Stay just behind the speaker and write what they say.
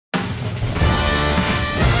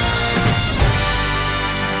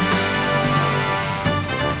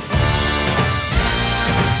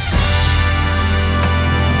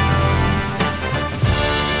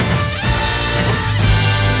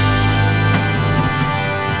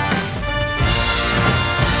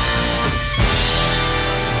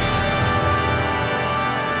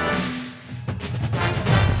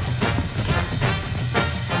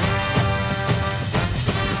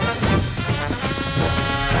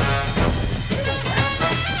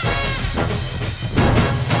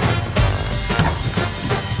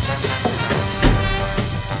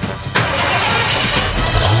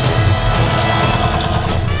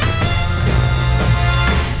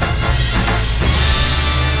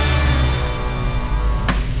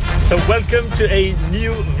So welcome to a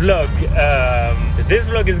new vlog. This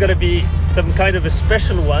vlog is gonna be some kind of a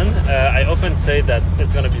special one. I often say that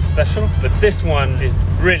it's gonna be special, but this one is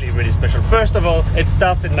really special. First of all, it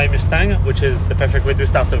starts in my Mustang, which is the perfect way to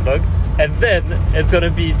start a vlog. And then it's gonna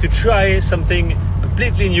be to try something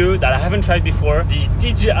completely new that I haven't tried before, the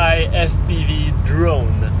DJI FPV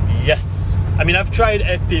drone. Yes. I mean, I've tried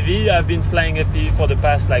FPV, I've been flying FPV for the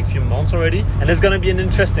past few months already, and it's gonna be an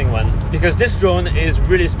interesting one because this drone is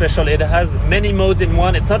really special. It has many modes in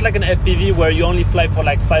one. It's not like an FPV where you only fly for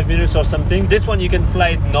 5 minutes or something. This one you can fly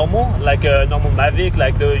it normal, like a normal Mavic,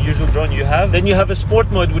 like the usual drone you have. Then you have a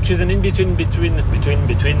sport mode, which is an in-between between the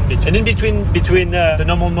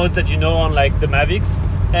normal modes that you know on the Mavics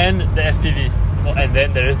and the FPV. Oh, and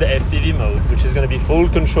then there is the FPV mode, which is gonna be full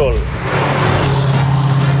control.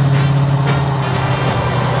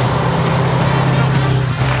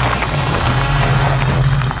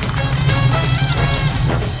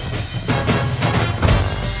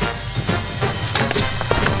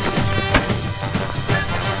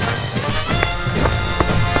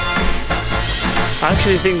 I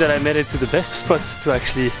actually think that I made it to the best spot to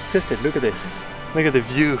actually test it. Look at this. Look at the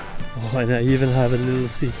view. Oh, and I even have a little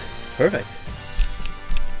seat. Perfect.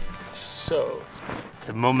 So,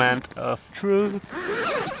 the moment of truth.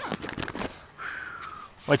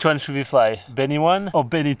 Which one should we fly? Benny 1 or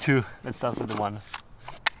Benny 2? Let's start with the 1.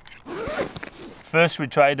 First we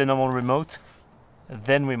try the normal remote.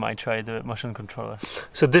 Then we might try the motion controller.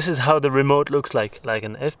 So this is how the remote looks like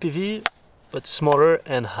an FPV, but smaller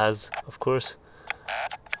and has, of course,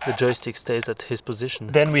 the joystick stays at his position.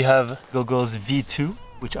 Then we have Gogo's V2,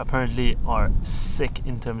 which apparently are sick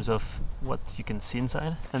in terms of what you can see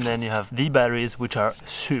inside. And then you have the batteries, which are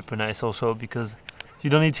super nice also because you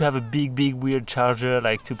don't need to have a big weird charger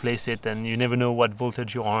to place it, and you never know what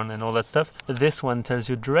voltage you're on and all that stuff. But this one tells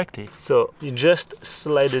you directly. So you just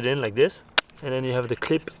slide it in like this, and then you have the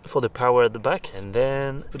clip for the power at the back, and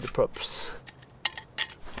then with the props.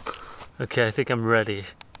 Okay, I think I'm ready.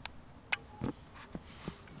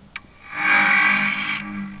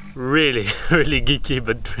 Really geeky,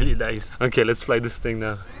 but really nice. Okay, let's fly this thing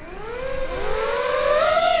now.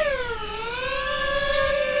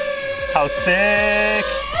 How sick!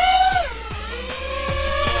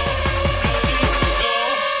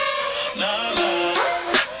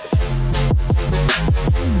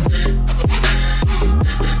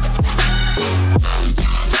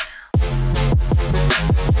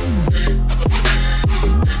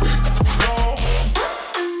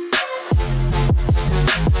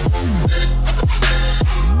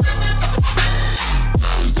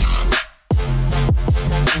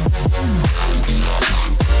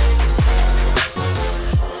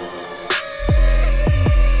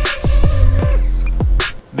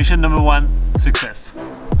 Mission number 1, success.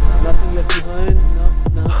 Nothing left behind?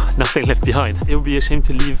 No. Nothing left behind. It would be a shame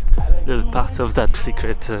to leave little parts of that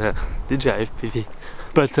secret DJI FPV.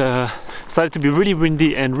 But it started to be really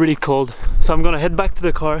windy and really cold. So I'm gonna head back to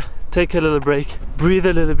the car, take a little break, breathe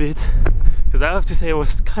a little bit. Because I have to say it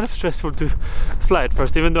was kind of stressful to fly at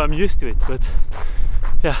first, even though I'm used to it. But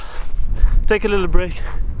yeah, take a little break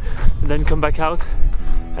and then come back out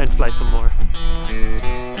and fly some more.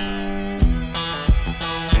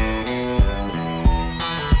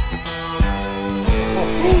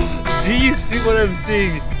 Do you see what I'm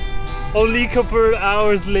seeing? Only a couple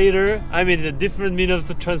hours later, I'm in a different means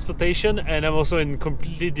of transportation, and I'm also in a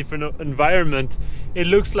completely different environment. It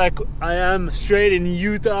looks like I am straight in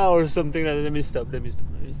Utah or something. Let me stop.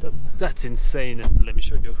 That's insane. Let me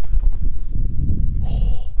show you.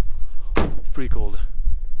 Oh, it's pretty cold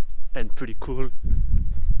and pretty cool.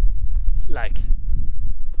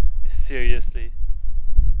 Seriously,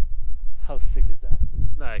 how sick is that?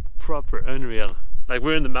 Proper unreal.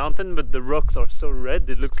 We're in the mountain, but the rocks are so red,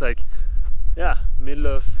 it looks like, yeah, middle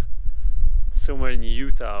of somewhere in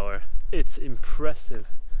Utah. Or it's impressive.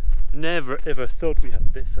 Never ever thought we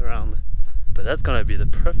had this around. But that's gonna be the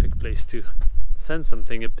perfect place to send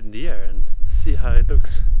something up in the air and see how it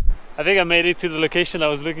looks. I think I made it to the location I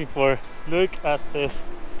was looking for. Look at this.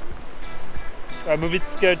 I'm a bit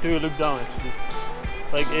scared to look down actually.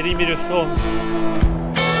 It's 80 meters tall.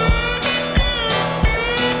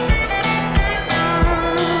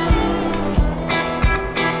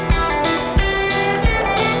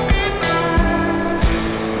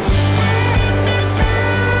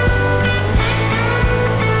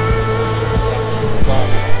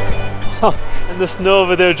 And the snow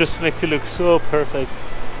over there just makes it look so perfect.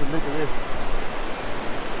 But look at this.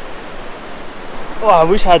 Oh, I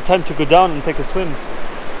wish I had time to go down and take a swim.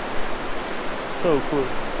 So cool.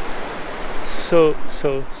 So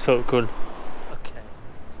cool. Okay.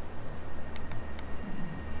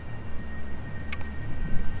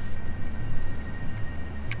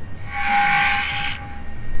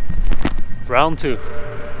 Round 2.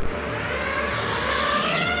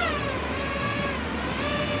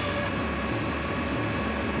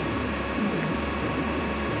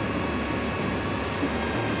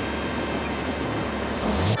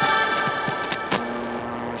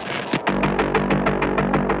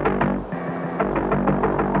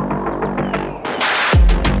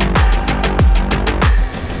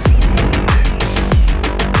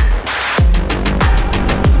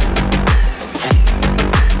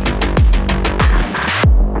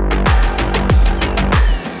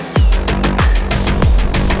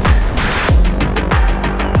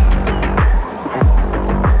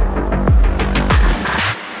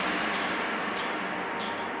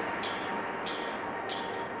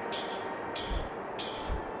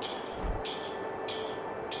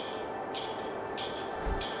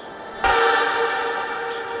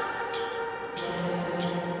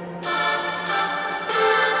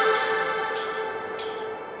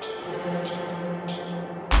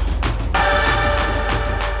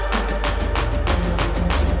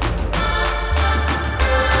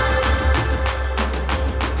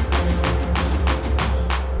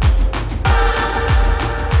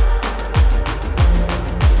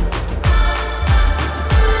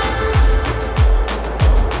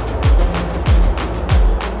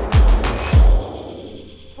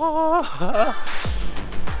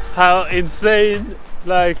 How insane!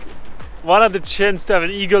 Like, what are the chances to have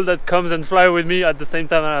an eagle that comes and fly with me at the same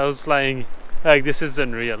time I was flying? Like, this is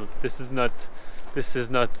unreal. This is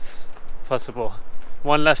not possible.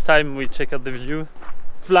 One last time we check out the view.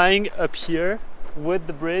 Flying up here with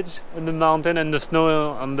the bridge and the mountain and the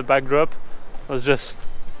snow on the backdrop was just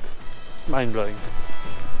mind-blowing.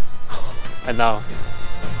 And now,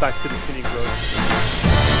 back to the scenic road.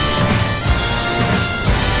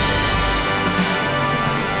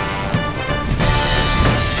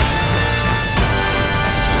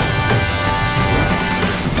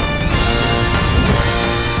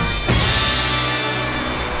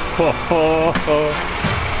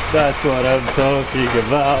 That's what I'm talking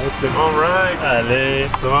about. Alright. Allez.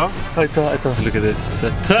 Ça va? Attends, look at this.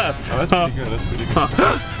 Top! Oh, that's pretty good, that's pretty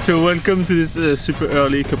good. So welcome to this super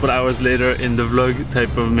early, couple hours later in the vlog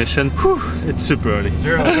type of mission. Whew, it's super early.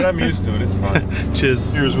 Zero, but I'm used to it, it's fine.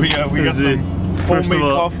 Cheers. Cheers, we got some homemade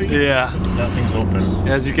coffee. Yeah. Nothing's open.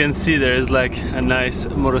 As you can see, there is like a nice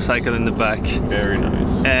motorcycle in the back. Very nice.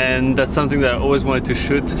 And that's something that I always wanted to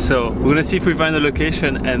shoot. So we're gonna see if we find a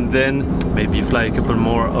location and then maybe fly a couple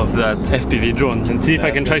more of that FPV drone and see if I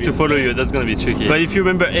can try to follow you. That's gonna be tricky. But if you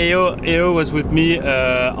remember, Ao was with me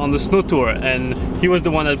on the snow tour, and he was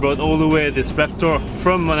the one that brought all the way this Raptor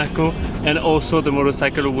from Monaco and also the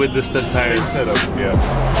motorcycle with the stud tires. Same setup, yeah.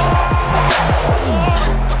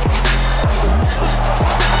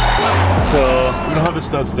 So we don't have the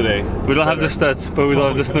studs today. We don't have the studs, but we don't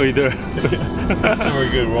have the snow either. So, so we're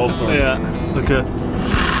good. We're also yeah. Okay.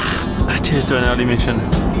 I changed to an early mission.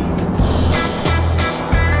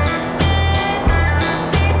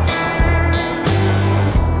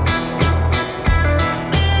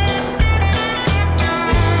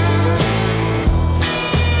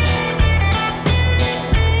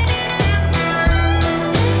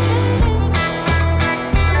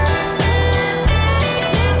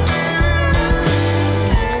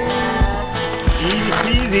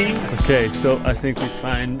 Okay, so I think we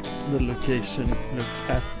find the location. Look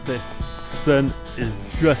at this. Sun is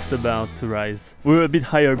just about to rise. We were a bit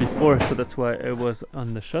higher before, so that's why it was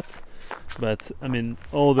on the shot. But I mean,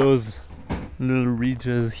 all those little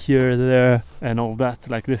ridges here, there, and all that,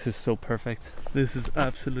 like, this is so perfect. This is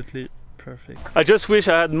absolutely perfect. I just wish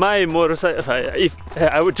I had my motorcycle.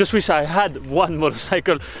 I would just wish I had one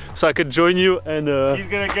motorcycle so I could join you and he's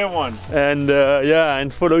gonna get one and yeah,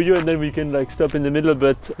 and follow you, and then we can like stop in the middle.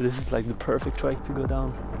 But this is like the perfect track to go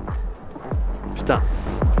down. Putain,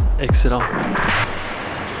 excellent.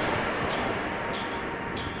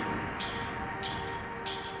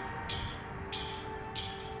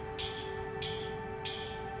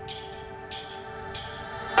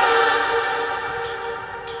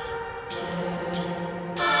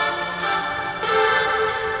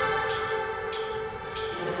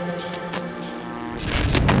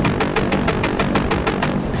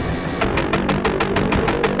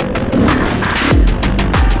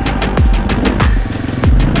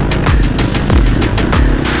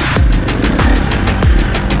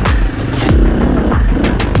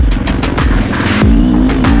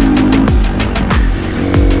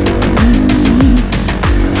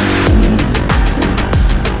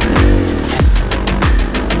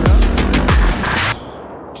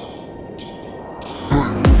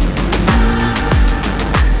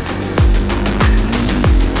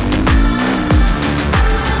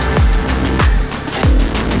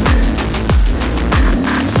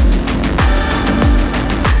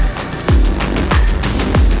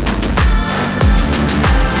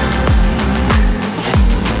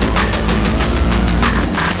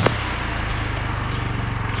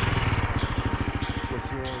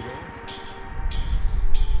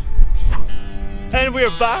 And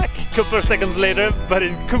we're back a couple of seconds later, but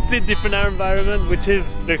in complete different environment, which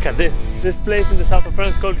is, look at this place in the south of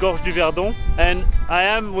France called Gorge du Verdon. And I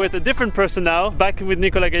am with a different person now, back with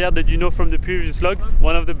Nicolas Gaillard that you know from the previous vlog,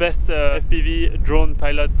 one of the best FPV drone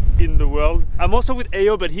pilot in the world. I'm also with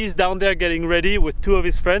Ayo, but he's down there getting ready with two of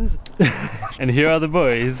his friends. And here are the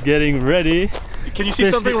boys getting ready. Can you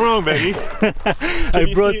see something wrong, baby?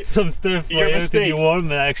 I brought some stuff for you to be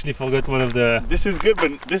warm, and I actually forgot one of the... This is good,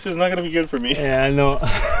 but this is not going to be good for me. Yeah, I know.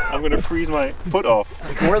 I'm going to freeze my foot off.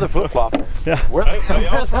 Wear the flip flop. Yeah.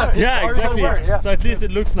 Yeah, exactly. Yeah. So at least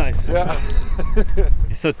it looks nice. Yeah.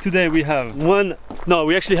 So today we have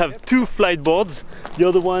we actually have two flight boards. The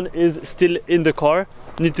other one is still in the car.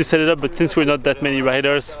 Need to set it up, but since we're not that many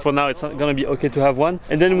riders, for now it's not gonna be okay to have one.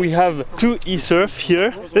 And then we have two e-surf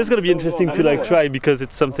here. This is gonna be interesting to like try because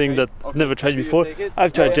it's something that I've never tried before.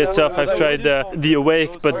 I've tried jet surf, I've tried the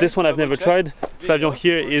Awake, but this one I've never tried. Flavion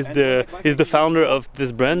here is the founder of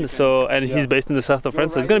this brand, so, and he's based in the south of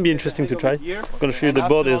France, so it's gonna be interesting to try. I'm gonna show you the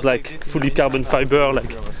board is like fully carbon fiber,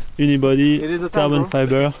 like unibody, carbon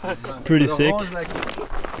fiber, pretty sick.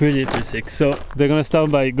 Pretty sick. So they're gonna start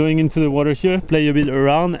by going into the water here, play a bit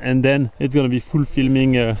around, and then it's gonna be full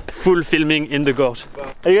filming in the gorge.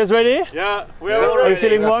 Are you guys ready? Yeah, we are ready. Are you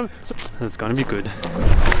feeling warm? It's gonna be good.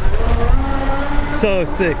 So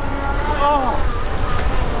sick. Oh.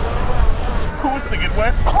 Who wants to get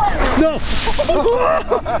wet? No!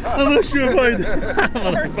 I'm gonna shoot a void.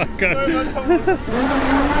 Motherfucker.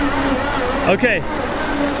 Okay.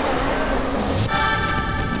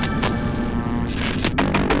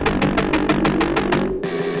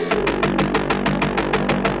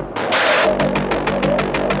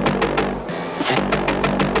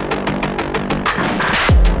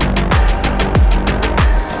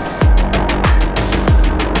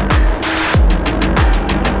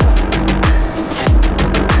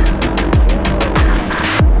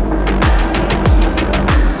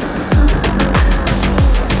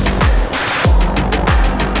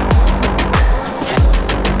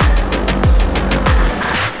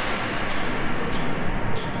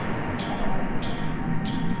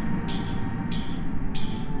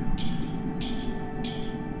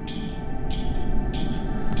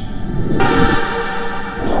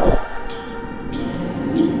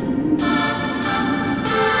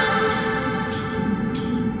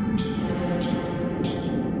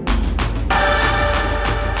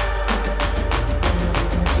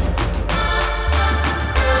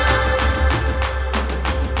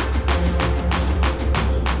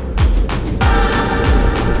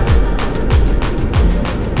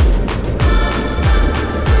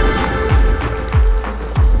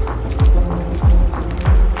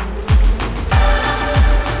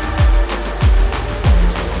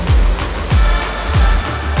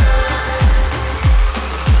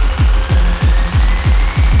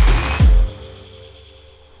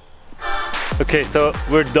 Okay, so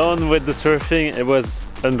we're done with the surfing. It was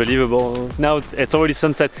unbelievable. Now it's already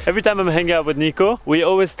sunset. Every time I'm hanging out with Nico, we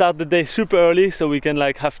always start the day super early so we can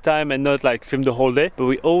like have time and not like film the whole day. But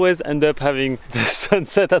we always end up having the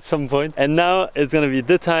sunset at some point. And now it's gonna be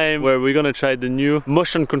the time where we're gonna try the new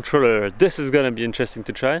motion controller. This is gonna be interesting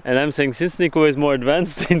to try. And I'm saying since Nico is more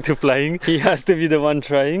advanced into flying, he has to be the one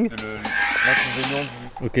trying.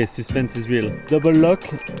 Okay, suspense is real. Double lock.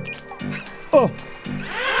 Oh!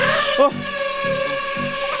 Oh!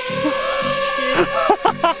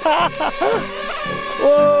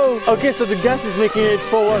 Whoa! Okay, so the gas is making it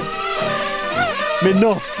forward. But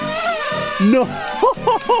no! No!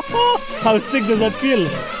 How sick does that feel?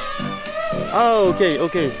 Oh, okay,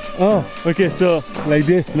 okay. Oh, okay, so like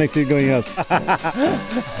this makes it going up.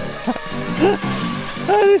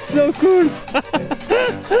 That is so cool!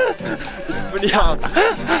 It's pretty hard.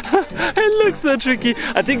 It looks so tricky.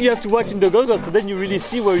 I think you have to watch in the goggles so then you really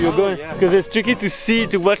see where you're going. Because it's tricky to see,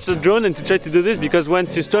 to watch the drone and to try to do this because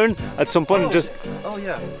once you turn, at some point it just... Oh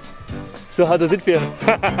yeah. So how does it feel?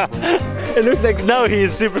 It looks like now he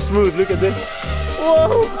is super smooth, look at this.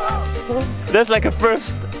 Whoa! That's like a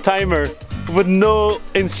first timer with no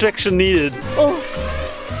instruction needed. Oh!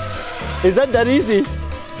 Is that easy?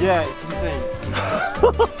 Yeah, it's insane.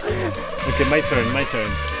 Okay, my turn.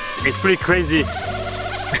 It's pretty crazy.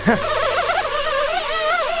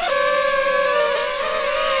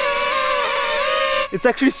 It's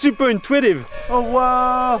actually super intuitive. Oh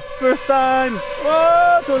wow, first time.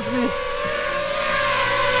 Whoa, towards me.